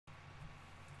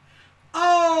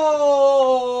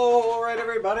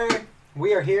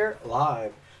We are here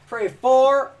live for a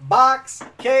 4-box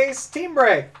case team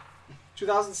break.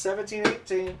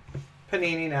 2017-18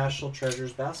 Panini National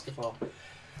Treasures Basketball.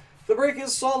 The break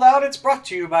is sold out. It's brought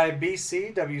to you by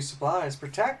BCW Supplies.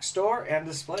 Protect, store, and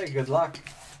display. Good luck,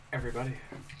 everybody.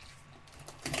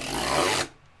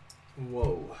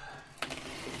 Whoa.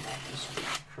 This is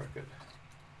crooked.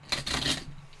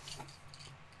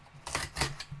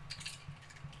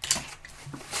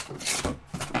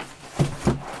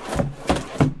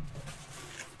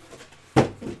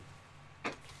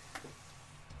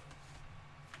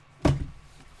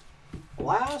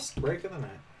 Last break of the night.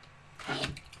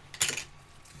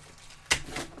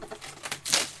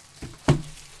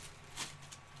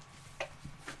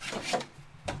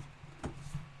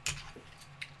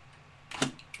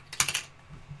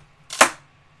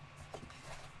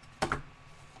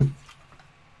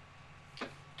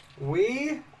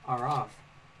 We are off.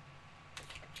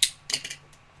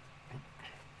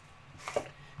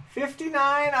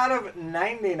 59 out of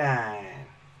 99.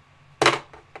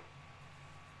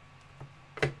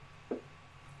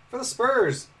 For the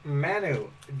Spurs, Manu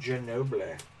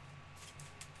Ginobili.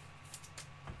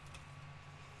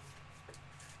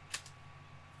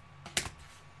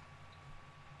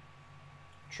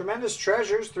 Tremendous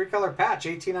Treasures, 3-color patch,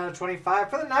 18 out of 25.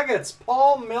 For the Nuggets,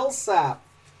 Paul Millsap.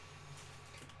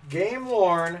 Game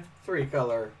worn,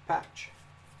 3-color patch.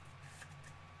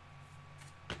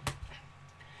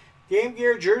 Game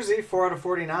Gear jersey, 4 out of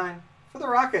 49. For the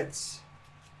Rockets,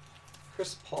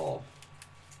 Chris Paul.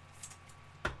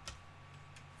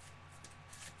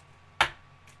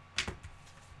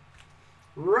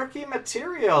 Rookie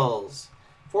Materials,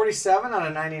 47 out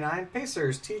of 99.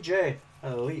 Pacers, TJ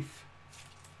Leaf.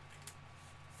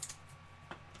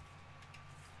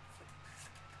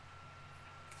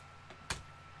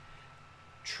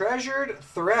 Treasured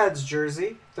Threads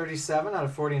jersey, 37 out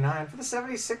of 49. For the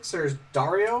 76ers,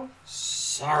 Dario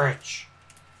Saric.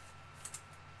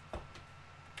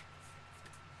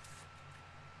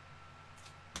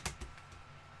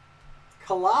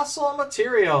 Colossal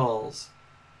Materials,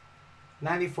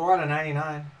 94 out of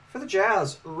 99. For the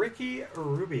Jazz, Ricky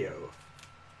Rubio.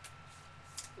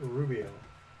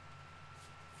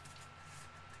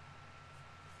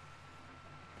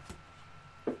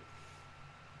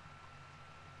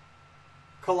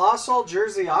 Colossal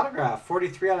Jersey Autograph,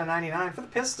 43 out of 99. For the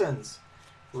Pistons,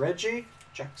 Reggie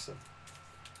Jackson.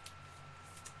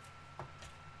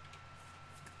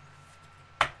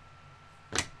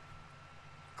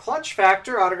 Clutch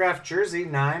Factor Autograph Jersey,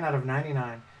 9 out of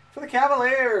 99. For the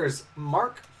Cavaliers,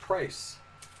 Mark Price.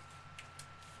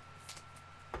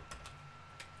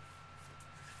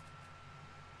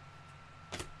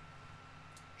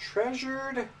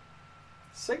 Treasured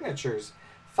Signatures,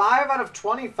 5 out of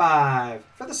 25.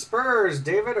 For the Spurs,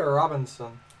 David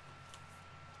Robinson.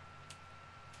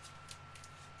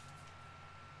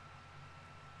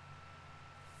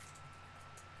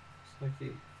 Looks like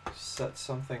he set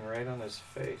something right on his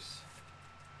face.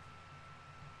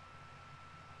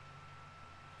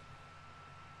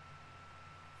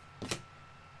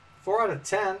 Four out of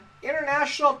 10.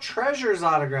 International Treasures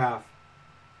Autograph.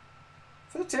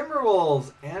 For the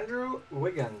Timberwolves, Andrew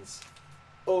Wiggins.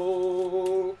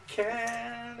 Oh,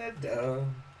 Canada.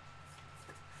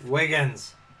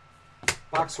 Wiggins.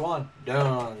 Box 1.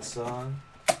 Done, son.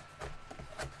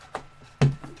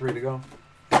 3 to go.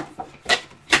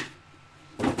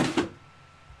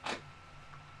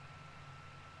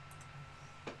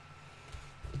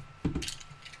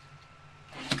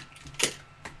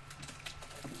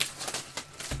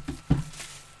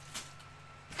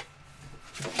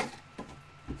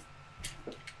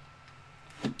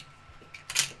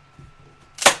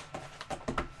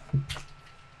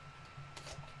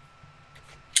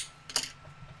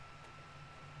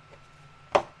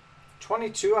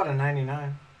 $22 out of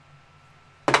 99.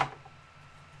 For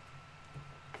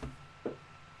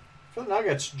the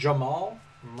Nuggets, Jamal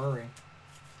Murray.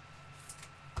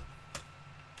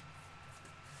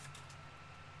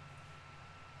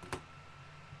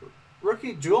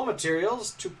 Rookie Dual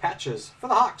Materials, 2 patches. For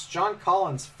the Hawks, John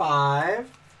Collins,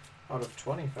 5 out of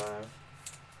 25.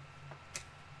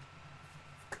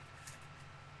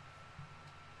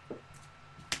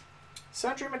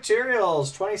 Century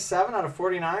Materials, 27 out of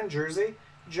 49 jersey.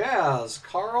 Jazz,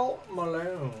 Karl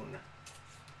Malone.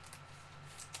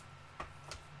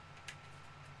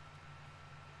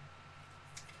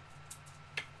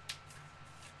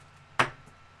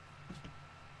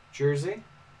 Jersey,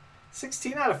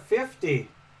 16 out of 50.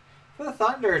 For the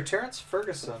Thunder, Terrence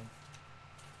Ferguson.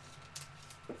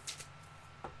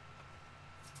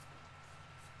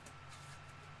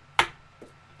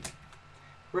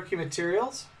 Rookie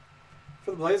Materials,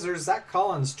 For the Blazers, Zach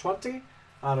Collins, 20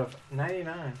 out of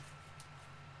 99.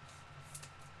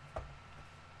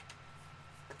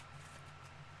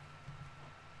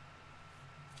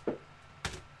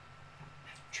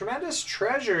 Tremendous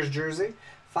Treasures jersey,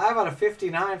 5 out of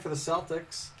 59 for the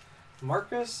Celtics.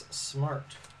 Marcus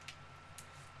Smart.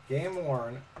 Game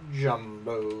worn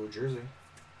jumbo jersey.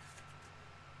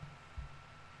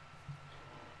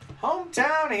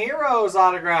 Hometown Heroes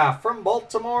autograph from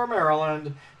Baltimore,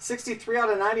 Maryland. 63 out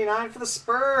of 99 for the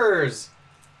Spurs.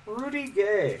 Rudy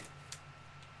Gay.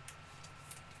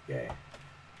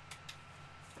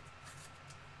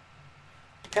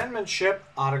 Penmanship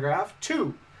autograph,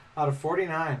 2 out of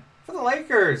 49 for the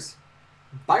Lakers.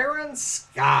 Byron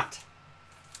Scott.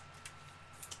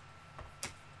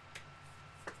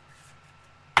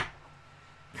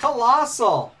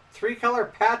 Colossal 3-color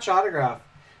patch autograph,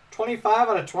 25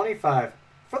 out of 25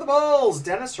 for the Bulls.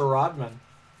 Dennis Rodman.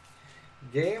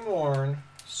 Game worn,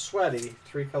 sweaty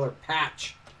 3-color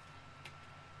patch.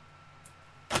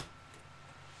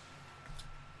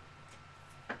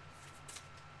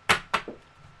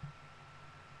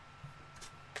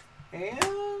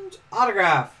 And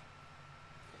autograph,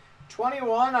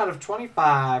 21 out of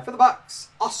 25 for the Bucks.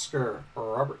 Oscar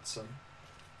Robertson.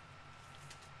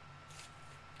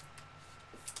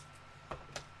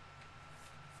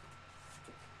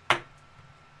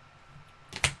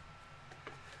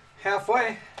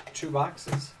 Halfway, 2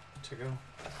 boxes to go.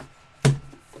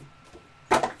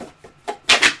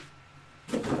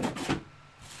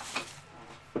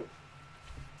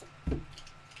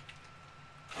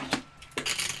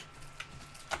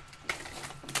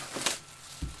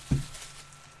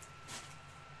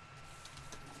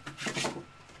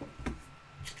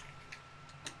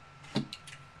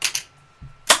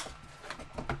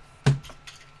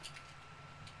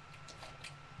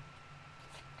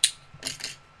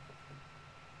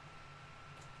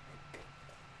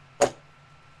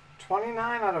 $29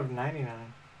 out of 99.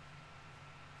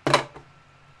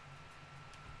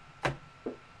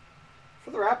 For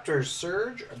the Raptors,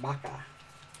 Serge Ibaka.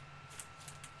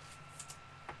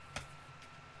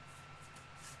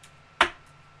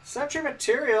 Century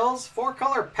Materials,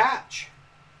 4-color patch.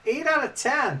 8 out of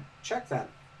 10. Check that.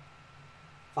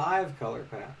 5-color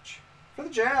patch. For the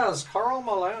Jazz, Karl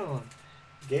Malone.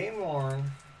 Game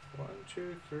worn. 1,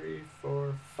 2, 3,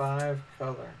 4, 5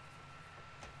 color.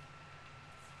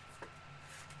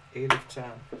 8 of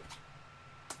 10.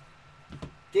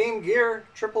 Game Gear,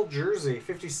 triple jersey,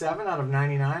 57 out of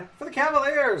 99. For the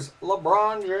Cavaliers,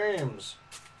 LeBron James.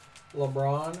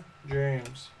 LeBron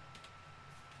James.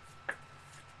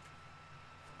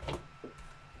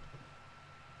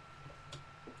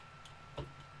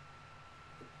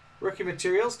 Rookie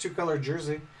Materials, 2-color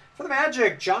jersey. For the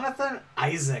Magic, Jonathan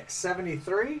Isaac,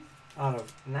 73 out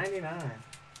of 99.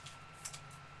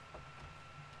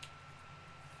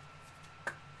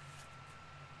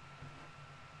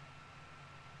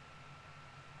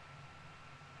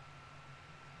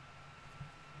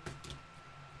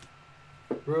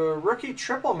 Rookie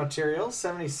Triple Materials,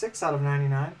 76 out of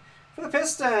 99. For the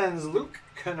Pistons, Luke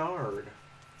Kennard.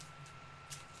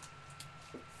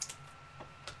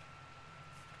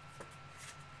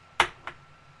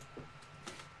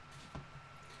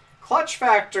 Clutch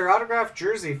Factor autographed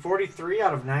jersey, 43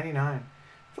 out of 99.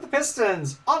 For the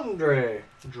Pistons, Andre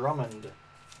Drummond.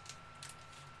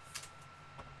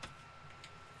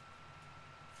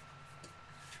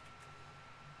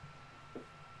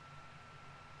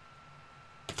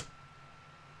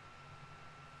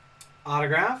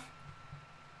 Autograph,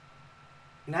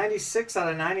 96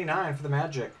 out of 99 for the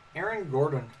Magic, Aaron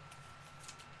Gordon.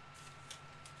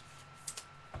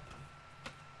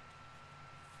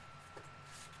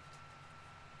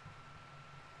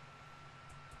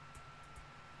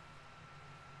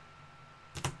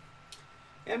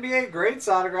 NBA Greats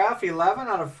autograph, 11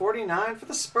 out of 49 for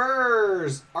the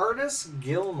Spurs, Artis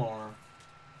Gilmore.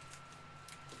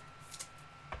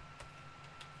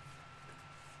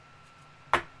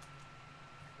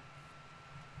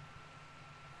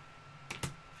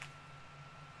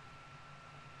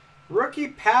 Rookie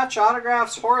patch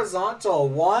autographs horizontal,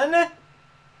 1.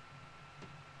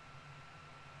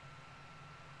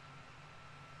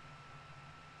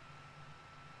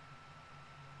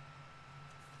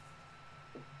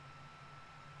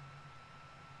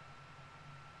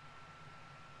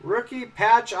 Rookie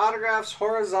patch autographs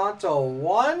horizontal,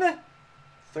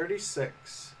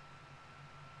 136.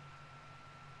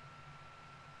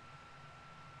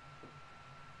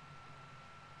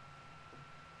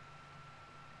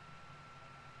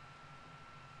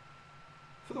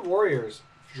 For the Warriors,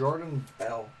 Jordan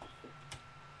Bell.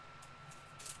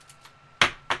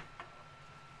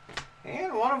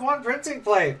 And 1/1 printing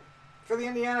plate for the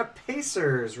Indiana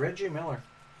Pacers, Reggie Miller.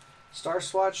 Star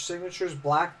Swatch Signatures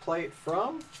black plate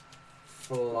from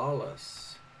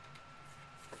Flawless.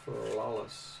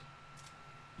 Flawless.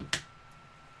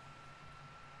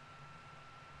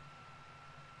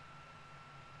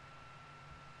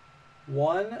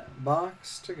 One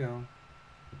box to go.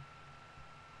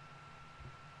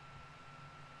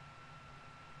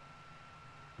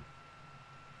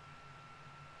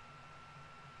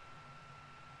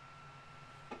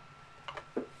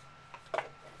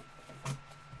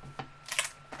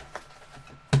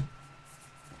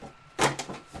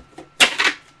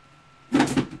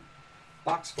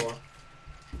 Box 4.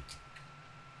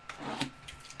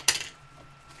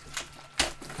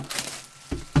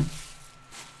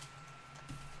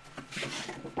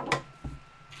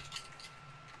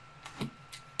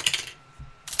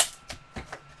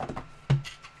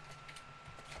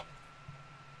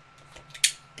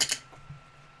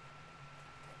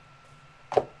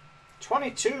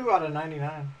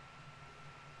 /99.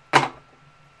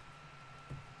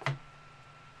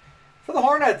 For the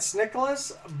Hornets,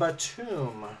 Nicholas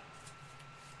Batum.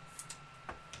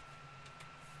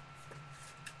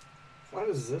 What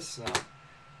is this now?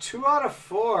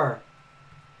 2/4.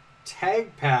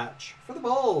 Tag patch. For the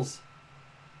Bulls,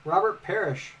 Robert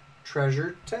Parrish.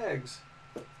 Treasured tags.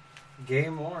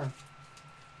 Game worn.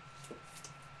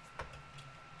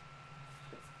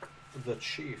 The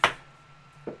Chief.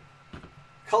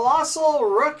 Colossal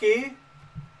rookie.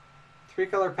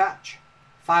 3-color patch.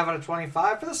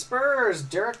 5/25 for the Spurs,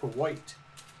 Derek White.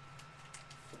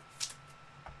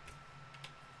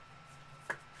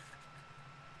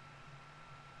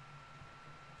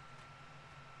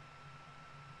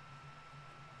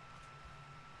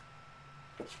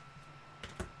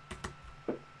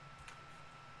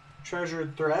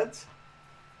 Treasured Threads.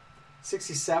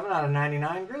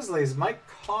 67/99 Grizzlies, Mike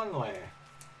Conley.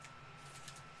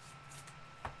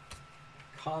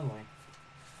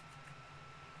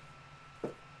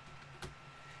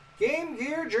 Game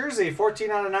Gear jersey,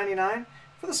 14/99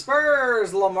 for the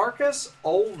Spurs, LaMarcus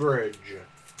Aldridge.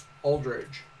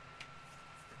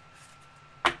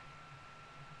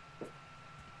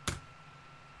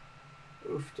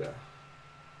 Oofda.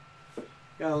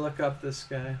 Gotta look up this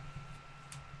guy.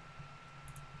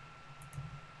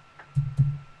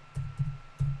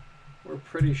 We're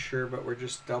pretty sure, but we're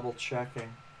just double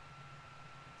checking.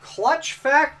 Clutch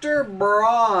Factor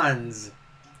Bronze.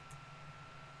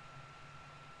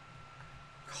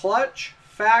 Clutch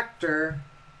Factor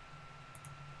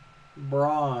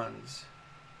Bronze.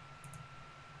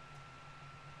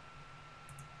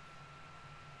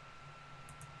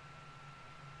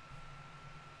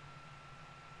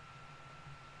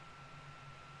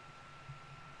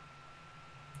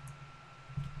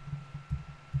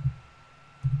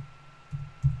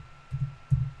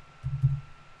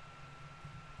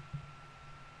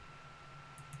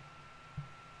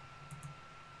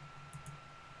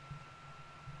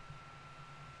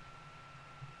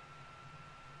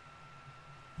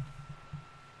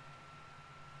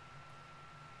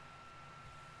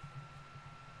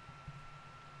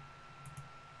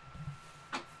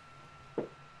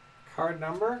 Card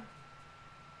number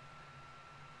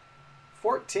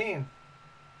 14.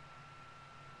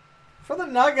 For the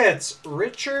Nuggets,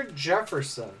 Richard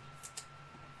Jefferson.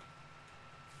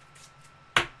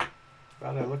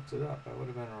 Glad I looked it up. I would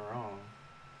have been wrong.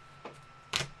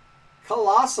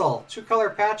 Colossal, 2-color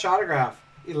patch autograph.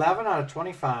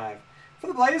 11/25. For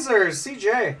the Blazers,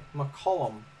 CJ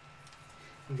McCollum.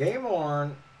 Game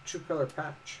worn, 2-color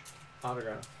patch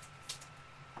autograph.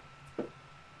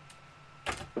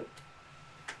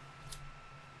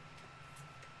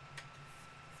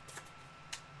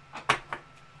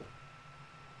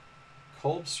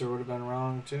 Colbster would have been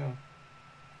wrong too.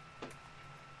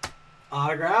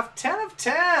 Autograph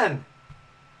 10/10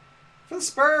 for the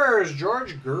Spurs,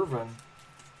 George Gervin.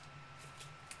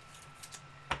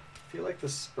 I feel like the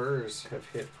Spurs have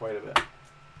hit quite a bit.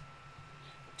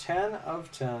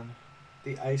 10/10,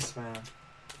 the Iceman.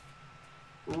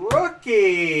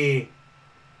 Rookie,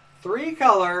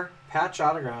 3-color patch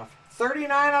autograph.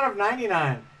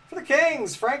 39/99 for the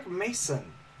Kings, Frank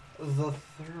Mason the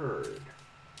third.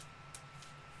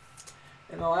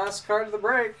 And the last card of the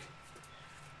break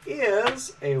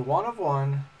is a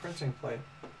 1/1 printing plate.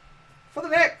 For the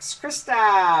Knicks,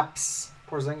 Kristaps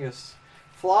Porzingis.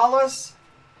 Flawless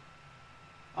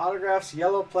autographs,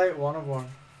 yellow plate, 1/1.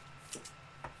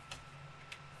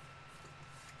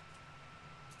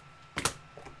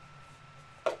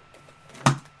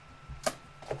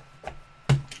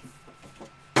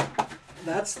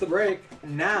 That's the break.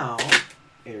 Now,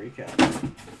 a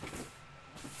recap.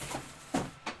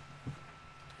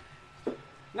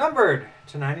 Numbered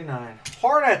to 99.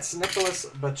 Hornets, Nicholas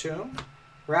Batum.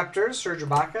 Raptors, Serge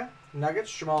Ibaka.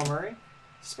 Nuggets, Jamal Murray.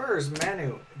 Spurs,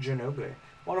 Manu Ginobili.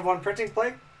 1/1 printing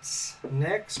plates.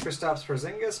 Knicks, Kristaps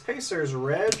Porzingis. Pacers,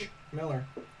 Reg Miller.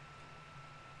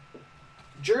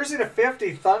 Jersey to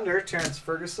 50, Thunder, Terrence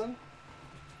Ferguson.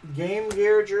 Game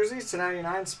Gear jerseys to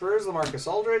 99, Spurs, LaMarcus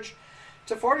Aldridge.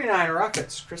 To 49,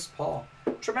 Rockets, Chris Paul.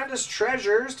 Tremendous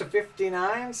Treasures to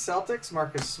 59, Celtics,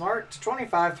 Marcus Smart. To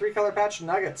 25, 3-color patch,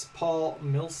 Nuggets, Paul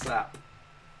Millsap.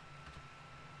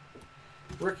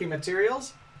 Rookie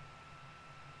Materials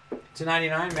to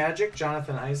 99, Magic,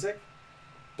 Jonathan Isaac.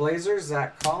 Blazers,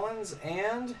 Zach Collins.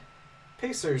 And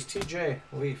Pacers, TJ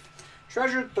Leaf.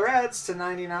 Treasured Threads to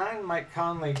 99, Mike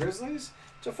Conley, Grizzlies.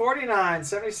 To 49,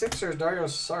 76ers, Dario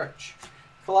Saric.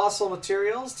 Colossal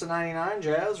Materials to 99,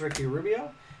 Jazz, Ricky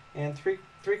Rubio. And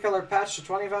three-color patch to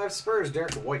 25, Spurs,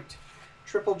 Derek White.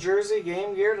 Triple Jersey,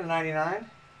 Game Gear to 99,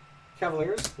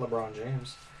 Cavaliers, LeBron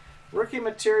James. Rookie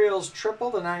Materials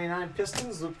Triple to 99,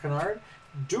 Pistons, Luke Kennard.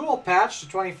 Dual Patch to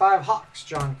 25, Hawks,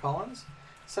 John Collins.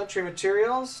 Century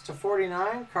Materials to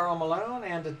 49, Karl Malone.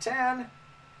 And to 10,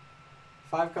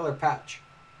 5-color patch,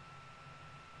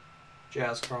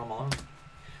 Jazz, Karl Malone.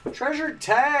 Treasured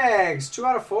Tags,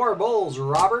 2/4, Bulls,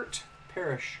 Robert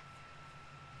Parrish.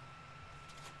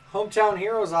 Hometown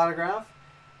Heroes autograph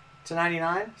to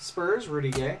 99, Spurs, Rudy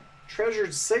Gay.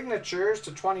 Treasured Signatures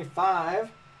to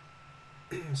 25,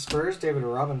 Spurs, David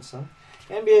Robinson.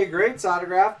 NBA Greats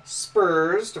autograph,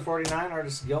 Spurs to 49,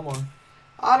 Artist Gilmore.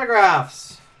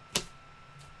 Autographs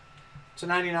to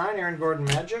 99, Aaron Gordon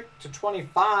Magic. To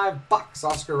 25, Bucks,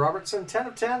 Oscar Robertson.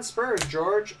 10/10, Spurs,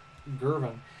 George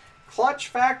Gervin. Clutch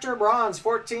Factor Bronze,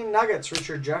 14, Nuggets,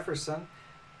 Richard Jefferson.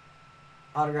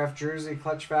 Autograph Jersey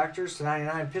Clutch Factors to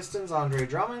 99, Pistons, Andre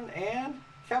Drummond. And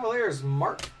Cavaliers,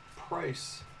 Mark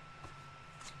Price.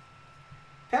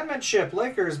 Penmanship,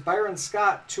 Lakers, Byron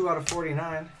Scott,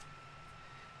 2/49.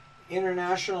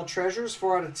 International Treasures,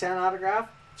 4/10 autograph,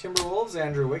 Timberwolves,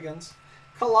 Andrew Wiggins.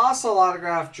 Colossal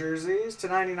autograph jerseys to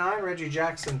 99, Reggie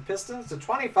Jackson, Pistons. To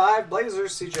 25,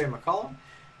 Blazers, CJ McCollum.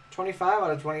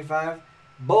 25/25,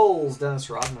 Bulls, Dennis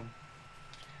Rodman.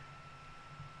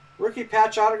 Rookie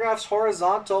patch autographs,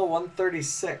 horizontal,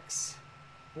 136,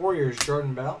 Warriors,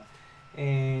 Jordan Bell.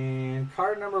 And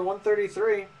card number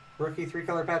 133, rookie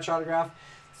 3-color patch autograph,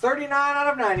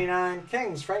 39/99,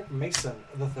 Kings, Frank Mason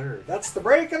III. That's the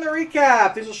break and the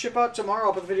recap. These will ship out tomorrow.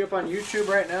 I'll put the video up on YouTube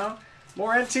right now.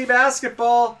 More NT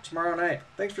basketball tomorrow night.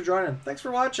 Thanks for joining. Thanks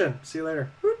for watching. See you later.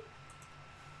 Whoop.